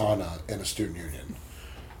into a sauna in a student union.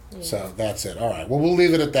 Yeah. So that's it. All right. Well, we'll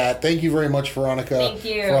leave it at that. Thank you very much, Veronica, Thank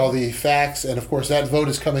you. for all the facts. And, of course, that vote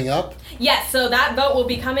is coming up. Yes, so that vote will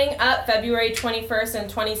be coming up February 21st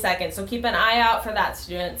and 22nd. So keep an eye out for that,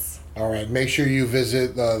 students. All right. Make sure you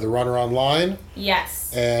visit the Runner online.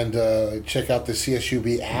 Yes. And check out the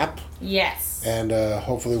CSUB app. Yes. And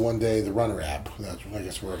hopefully one day the Runner app. I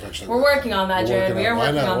guess we're eventually... We're working on that, Jared. We are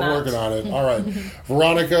working on that. We're working on it. All right.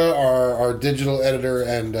 Veronica, our digital editor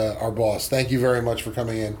and our boss, thank you very much for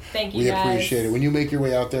coming in. Thank you, We guys. appreciate it. When you make your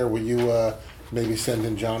way out there, will you maybe send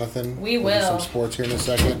in Jonathan? We We'll do will. some sports here in a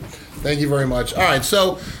second. Thank you very much. All right.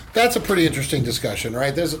 So that's a pretty interesting discussion,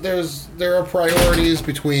 right? There are priorities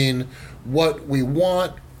between what we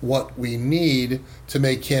want, what we need to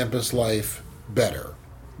make campus life better,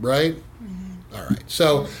 right? All right,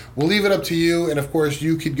 so we'll leave it up to you, and of course,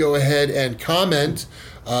 you could go ahead and comment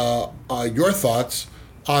your thoughts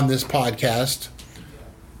on this podcast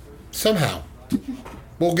somehow.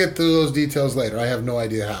 We'll get to those details later. I have no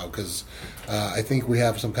idea how, because I think we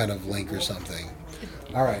have some kind of link or something.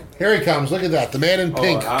 All right, here he comes. Look at that, the man in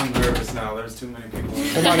pink. Oh, I'm nervous now. There's too many people.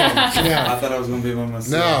 Come on in. Sit down. I thought I was going to be by myself.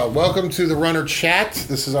 No, welcome to the Runner Chat.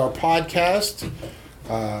 This is our podcast.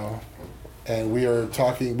 And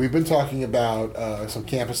we've been talking about some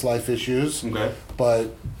campus life issues. Okay.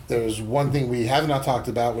 But there's one thing we have not talked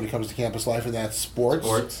about when it comes to campus life, and that's sports.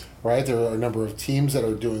 Sports. Right? There are a number of teams that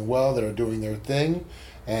are doing well, that are doing their thing.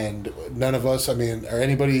 And none of us, is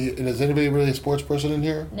anybody really a sports person in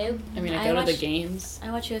here? Nope. I mean, I go to the games.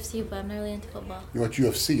 I watch UFC, but I'm not really into football. You watch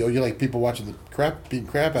UFC? Oh, you like people watching beating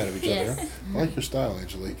crap out of each Yes. other. I like your style,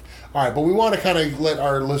 Angelique. All right, but we want to kind of let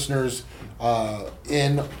our listeners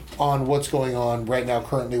in on what's going on right now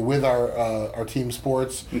currently with our team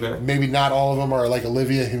sports. Okay. Maybe not all of them are like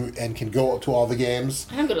Olivia and can go to all the games.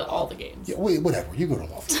 I don't go to all the games. Yeah, whatever. You go to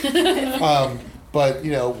all the games. But,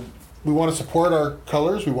 we want to support our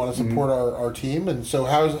colors. We want to support our team. And so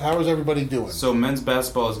how is everybody doing? So men's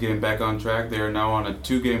basketball is getting back on track. They are now on a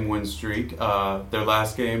 2-game win streak. Their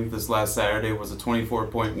last game this last Saturday was a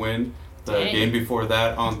 24-point win. The game before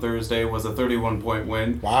that on Thursday was a 31-point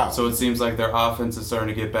win. Wow. So it seems like their offense is starting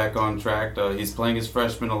to get back on track. He's playing his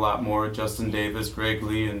freshmen a lot more. Justin Davis, Greg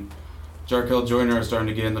Lee, and Jarkel Joyner are starting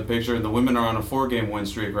to get in the picture. And the women are on a 4-game win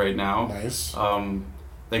streak right now. Nice.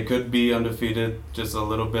 They could be undefeated, just a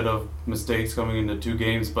little bit of mistakes coming into 2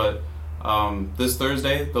 games. But this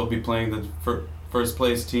Thursday, they'll be playing the first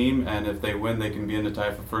place team, and if they win, they can be in the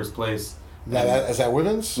tie for first place. Is that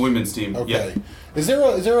women's? Women's team, Okay. yeah. Is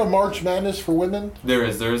there a March Madness for women? There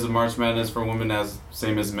is a March Madness for women,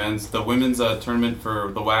 same as men's. The women's tournament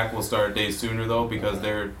for the WAC will start a day sooner, though, because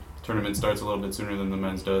their tournament starts a little bit sooner than the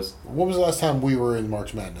men's does. When was the last time we were in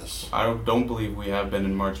March Madness? I don't believe we have been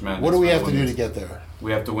in March Madness. What do we for have to do women's. to get there?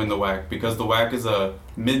 We have to win the WAC, because the WAC is a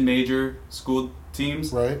mid-major school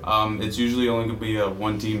teams. Right. It's usually only going to be a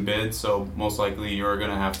 1-team bid, so most likely you're going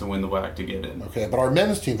to have to win the WAC to get in. Okay, but our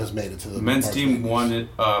men's team has made it to the The men's March team Madness.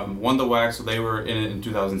 won the WAC, so they were in it in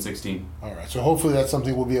 2016. All right, so hopefully that's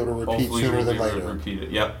something we'll be able to repeat Hopefully sooner we'll than be able to later. repeat it.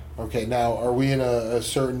 Yep. Okay, now are we in a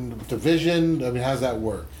certain division? I mean, how's that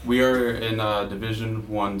work? We are in Division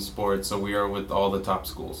 1 sports, so we are with all the top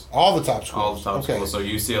schools. All the top schools. All the top okay. schools, so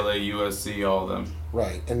UCLA, USC, all of them.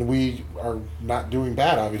 Right, and we are not doing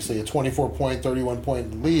bad. Obviously, a 24-point,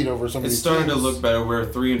 31-point lead over some of It's these starting teams. to look better. We're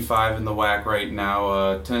 3-5 in the WAC right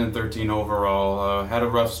now, 10-13 overall. Had a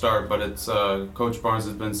rough start, but it's Coach Barnes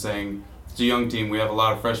has been saying it's a young team. We have a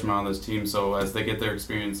lot of freshmen on this team, so as they get their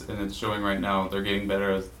experience, and it's showing right now, they're getting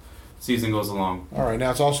better as season goes along. All right,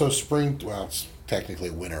 now it's also spring. Well, it's technically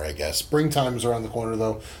winter, I guess. Springtime's around the corner,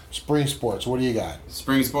 though. Spring sports. What do you got?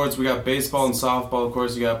 Spring sports, we got baseball and softball. Of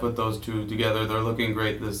course, you got to put those two together. They're looking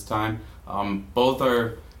great this time. Both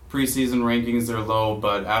are preseason rankings. They're low,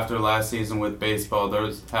 but after last season with baseball, they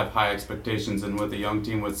have high expectations, and with a young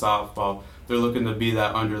team with softball, they're looking to be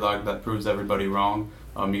that underdog that proves everybody wrong.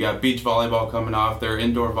 You got beach volleyball coming off. Their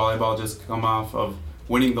indoor volleyball just come off of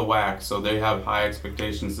winning the WAC, so they have high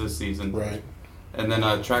expectations this season. Right. And then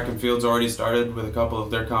track and field's already started with a couple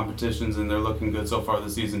of their competitions, and they're looking good so far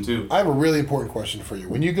this season too. I have a really important question for you.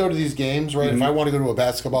 When you go to these games, right? If I want to go to a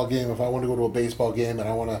basketball game, if I want to go to a baseball game, and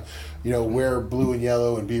I want to, wear blue and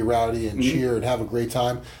yellow and be rowdy and cheer and have a great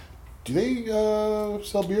time, do they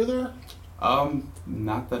sell beer there?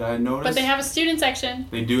 Not that I noticed. But they have a student section.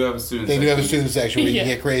 They do have a student They section. do have a student section where you Yeah.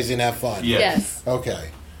 can get crazy and have fun. Yes. Okay.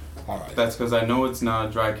 All right. That's because I know it's not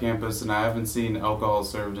a dry campus, and I haven't seen alcohol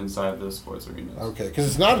served inside the sports arenas. Okay, because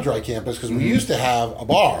it's not a dry campus, because we used to have a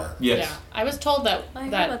bar. Yes. Yeah. I was told that I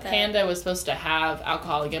heard that about that. Panda was supposed to have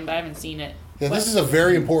alcohol again, but I haven't seen it. Yeah, this is a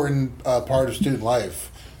very important part of student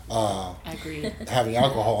life, Agreed. having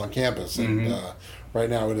alcohol on campus, and right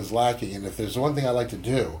now it is lacking. And if there's one thing I like to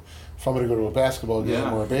do, if I'm going to go to a basketball game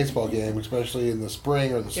Yeah. or a baseball game, especially in the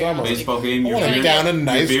spring or the Yeah. summer, Baseball game, I your want to beer- down a your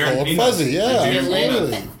nice beer and cold peanuts. fuzzy. Yeah, Your beer and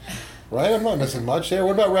absolutely. peanuts. Right? I'm not missing much there.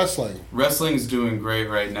 What about wrestling? Wrestling's doing great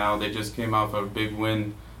right now. They just came off a big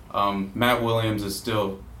win. Matt Williams is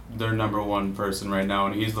still their number one person right now,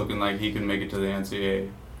 and he's looking like he can make it to the NCAA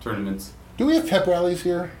tournaments. Do we have pep rallies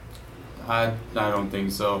here? I don't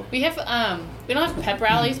think so. We have we don't have pep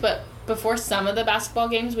rallies, but before some of the basketball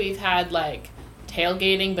games, we've had like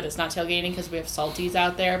tailgating, but it's not tailgating because we have salties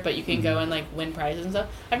out there. But you can go and like win prizes and stuff.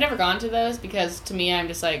 I've never gone to those because to me, I'm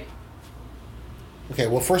just like, Okay,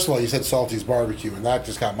 well, first of all, you said Salty's Barbecue, and that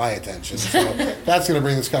just got my attention. So that's going to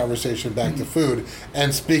bring this conversation back to food.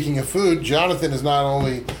 And speaking of food, Jonathan is not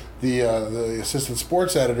only the assistant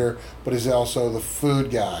sports editor, but he's also the food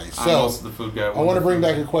guy. I'm So also the food guy. I want to bring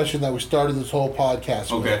back a question that we started this whole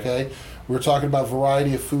podcast with, okay? We were talking about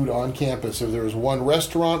variety of food on campus. If there was one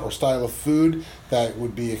restaurant or style of food that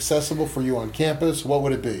would be accessible for you on campus, what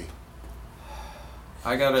would it be?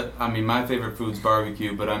 My favorite food's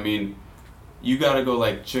barbecue, but you gotta go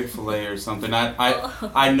like Chick-fil-A or something.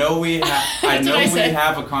 I know we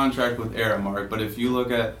have a contract with Aramark, but if you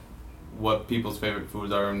look at what people's favorite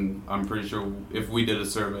foods are, and I'm pretty sure if we did a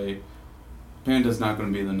survey, Panda's not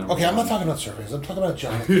going to be the number. Okay, I'm not talking about surveys. I'm talking about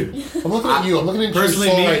Jonathan. I'm looking at you. I'm looking into your Personally,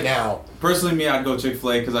 soul me- right now. Personally, I'd go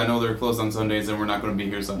Chick-fil-A because I know they're closed on Sundays and we're not going to be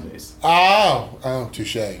here Sundays. Oh,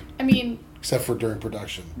 touche. I mean, Except for during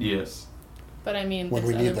production. Yes. but I mean, When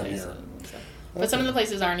there's we need other them places here. and stuff. But some of the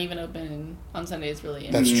places aren't even open on Sundays, really.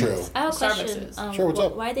 That's Mhm. true. I have a Starbucks question. is. Sure, what's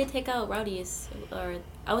up? Why did they take out Rowdy's? Or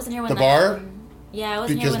I wasn't here when The that bar? happened. Yeah, I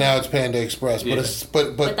wasn't Because here now when it's Panda Express, Yeah.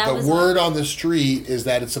 but But that the was word on the street is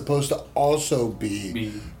that it's supposed to also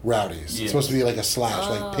be Rowdies. It's Yes. supposed to be like a slash,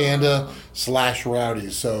 like Panda /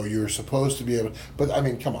 Rowdies. So you're supposed to be able. But I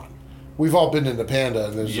mean, come on, we've all been into Panda,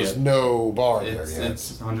 and there's just no bar there yet.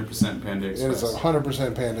 It's 100% Panda It Express. is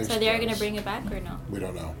 100% Panda So Express. they are gonna bring it back or no? We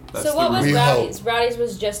don't know. That's So what the was We Rowdy's? hope. Rowdy's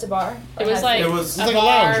was just a bar? It was like It was- a It's like a bar,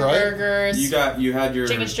 lounge, right? burgers, You had your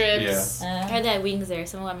chicken strips. I heard they had wings there.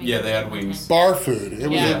 Someone got me. Yeah, they had one wings. time. Bar food. It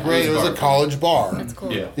was Yeah. a great. It It was was bar a food. college bar. That's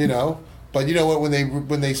cool. Yeah. You know, but you know what? When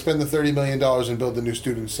they spend the $30 million and build the new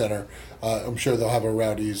student center, I'm sure they'll have a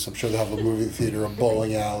Rowdies. I'm sure they'll have a movie theater, a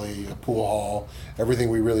bowling alley, a pool hall, everything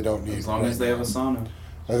we really don't need. As long right as they have a now. sauna.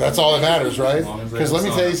 That's all that matters, right? As long as they Because have let me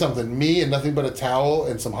a tell you sauna. something. Me and nothing but a towel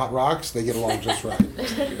and some hot rocks, they get along just right.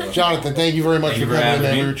 Jonathan, thank you very much Thank for you for coming in,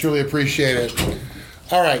 having man. me. We truly appreciate it.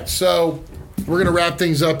 All right, so we're going to wrap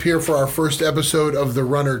things up here for our first episode of the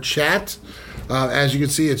Runner Chat. As you can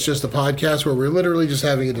see, it's just a podcast where we're literally just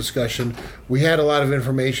having a discussion. We had a lot of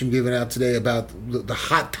information given out today about the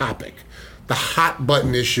hot topic. The hot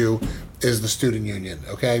button issue is the student union,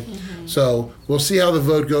 okay? So we'll see how the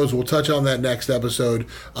vote goes. We'll touch on that next episode.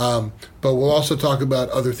 But we'll also talk about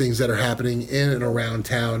other things that are happening in and around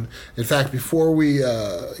town. In fact, before we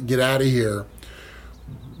get out of here,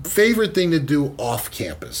 favorite thing to do off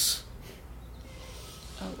campus?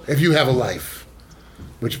 If you have a life,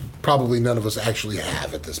 which probably none of us actually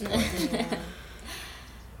have at this point.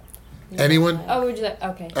 Anyone? Oh, would you like?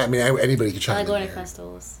 Okay. I mean, anybody could I chime like in going to here.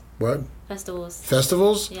 festivals. What? Festivals.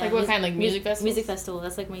 Festivals? Yeah, Like what kind, like music festivals? Music festival.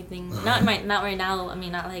 That's like my thing. Not right now. I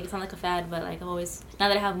mean, not like it's not like a fad, but like I'm always now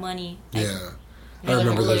that I have money. Yeah. I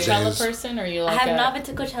remember those Coachella days. person, or are you I like have not been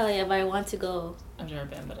to Coachella yet, but I want to go. I've never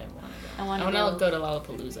been, but I want to go. I wanna want to go to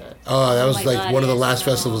Lollapalooza. Oh, that was my like God, one of the yes, last I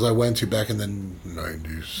know. festivals I went to back in the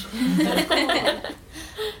 90s.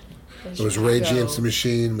 It was Rage Against the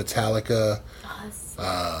Machine, Metallica.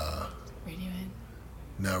 Radiohead.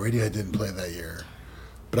 No, Radiohead didn't play that year.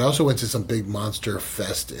 But I also went to some big monster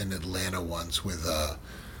fest in Atlanta once with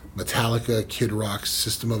Metallica, Kid Rock,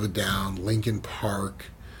 System of a Down, Linkin Park,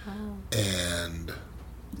 and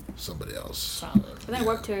somebody else. Solid. I've been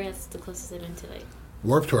Warped Tour. That's the closest I've been to like.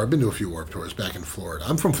 Warped Tour. I've been to a few Warped Tours back in Florida.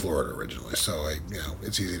 I'm from Florida originally, so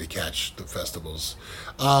it's easy to catch the festivals.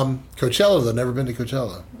 Coachella, though, never been to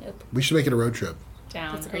Coachella. Nope. We should make it a road trip.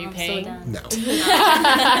 Down. Let's Are go. you I'm so paying? down. No.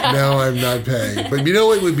 No, I'm not paying. But you know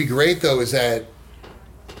what would be great, though, is that,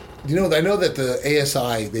 I know that the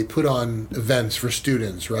ASI, they put on events for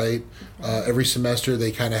students, right? Every semester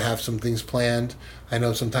they kind of have some things planned. I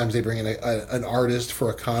know sometimes they bring in an artist for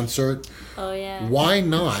a concert. Oh yeah. Why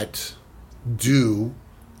not do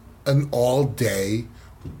an all-day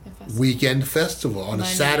weekend festival on a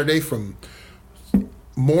Saturday from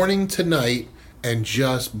morning to night and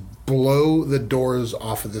just blow the doors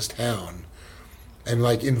off of this town and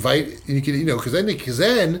like invite you could because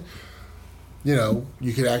then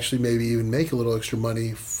you could actually maybe even make a little extra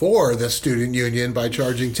money for the student union by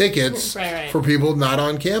charging tickets Right. for people not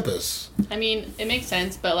on campus. I mean, it makes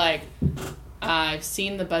sense, but like, I've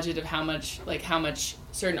seen the budget of how much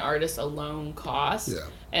certain artists alone cost, Yeah.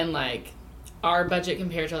 and like, our budget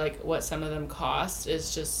compared to like what some of them cost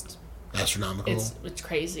is just Astronomical. it's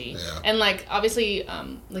crazy. Yeah. And like obviously,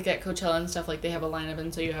 like at Coachella and stuff, like they have a lineup,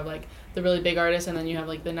 and so you have like the really big artists, and then you have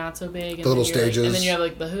like the not so big, and The little then you're, like- stages. and then you have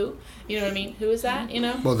like the Who. You know what I mean? Who is that? You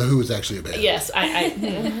know? Well, The Who is actually a band. Yes, I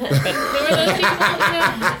but who are those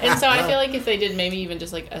people? And so I feel like if they did maybe even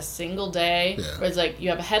just like a single day, Yeah. where it's like you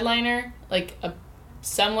have a headliner, like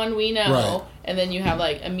someone we know, Right. and then you have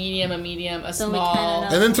like a medium, a Someone we small, kinda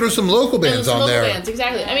know. And then throw some local and bands some on local there. bands.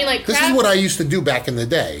 Exactly. I mean, like This is what I used to do back in the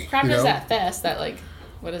day. Crap is that fest that like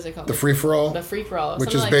what is it called? The free for all. The free for all,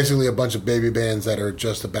 Which is basically a bunch of baby bands that are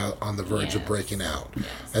just about on the verge of Yes. breaking out. Yes.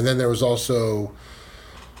 And then there was also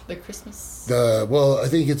the Christmas. I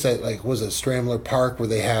think it's at Stramler Park where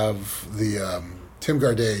they have the Tim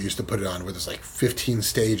Gardea used to put it on where there's like 15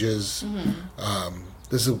 stages. Mm-hmm.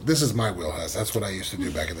 This is my wheelhouse. That's what I used to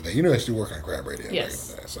do back in the day. I used to work on Crab Radio Yes.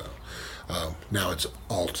 back in the day. So now it's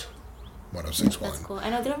Alt 106.1. That's cool. I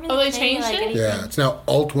know they don't really. Oh, they play, changed like, it? anything. Yeah, it's now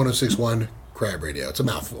Alt 106.1 Crab Radio. It's a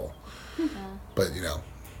mouthful. But,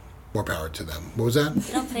 more power to them. What was that?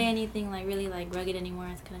 They don't play anything like really like rugged anymore.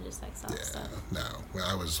 It's kind of just like soft stuff. No.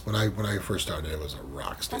 When I first started, it was a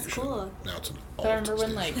rock station. That's cool. Now it's an I remember alt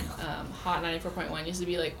when like station. Hot 94.1 used to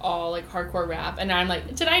be like all like hardcore rap, and now I'm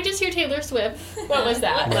like, did I just hear Taylor Swift? What was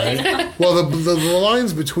that? Like, Right? Well, the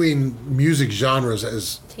lines between music genres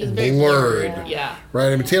is very blurred. Yeah.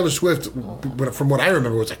 Right? I mean, Taylor Swift, from what I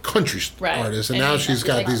remember, was a country Right. artist, and now she's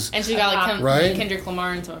got like, these. and she got like Right? Kendrick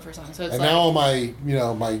Lamar in some of her songs. So it's And like now all my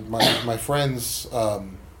my friends, a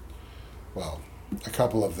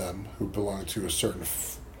couple of them who belong to a certain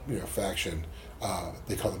faction,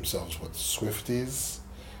 they call themselves Swifties.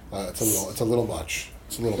 It's a little much.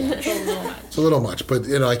 It's a little much. It's a little much, but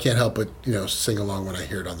I can't help but sing along when I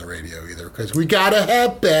hear it on the radio either, because we gotta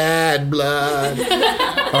have bad blood.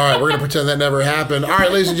 All right, we're gonna pretend that never happened. All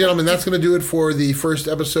right, ladies and gentlemen, that's gonna do it for the first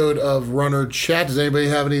episode of Runner Chat. Does anybody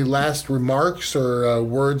have any last remarks or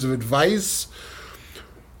words of advice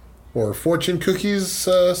or fortune cookies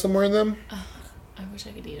somewhere in them? I wish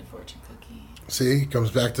I could eat a fortune cookie. See, it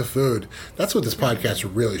comes back to food. That's what this podcast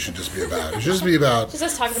really should just be about. It should just be about Just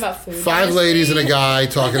us talking about food. five honestly. ladies and a guy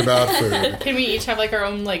talking about food. Can we each have like our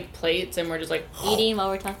own like plates, and we're just like Eating while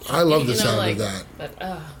we're talking. I love the you know, sound like, of that. But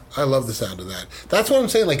I love the sound of that. That's what I'm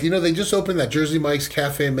saying. Like, they just opened that Jersey Mike's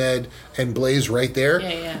Cafe Med and Blaze right there.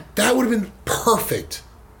 yeah. That would have been perfect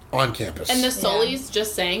on campus. And the Sully's,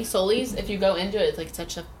 just saying, Sully's, if you go into it, it's like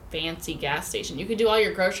such a fancy gas station. You could do all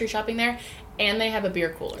your grocery shopping there, and they have a beer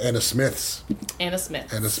cooler. And a Smith's. And a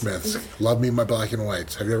Smith's. And a Smith's. Love me my black and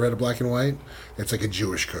whites. Have you ever had a black and white? It's like a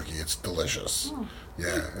Jewish cookie. It's delicious.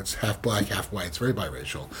 Yeah, it's half black, half white. It's very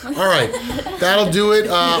biracial. All right, that'll do it.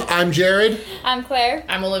 I'm Jared. I'm Claire.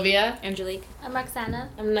 I'm Olivia. Angelique. I'm Roxana.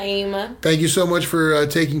 I'm Naima. Thank you so much for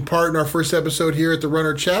taking part in our first episode here at the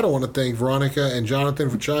Runner Chat. I want to thank Veronica and Jonathan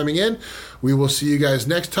for chiming in. We will see you guys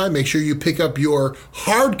next time. Make sure you pick up your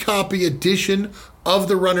hard copy edition of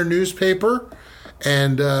the Runner newspaper.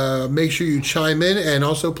 And make sure you chime in and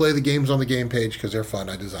also play the games on the game page because they're fun.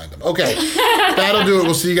 I designed them. Okay, that'll do it.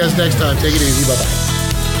 We'll see you guys next time. Take it easy. Bye-bye.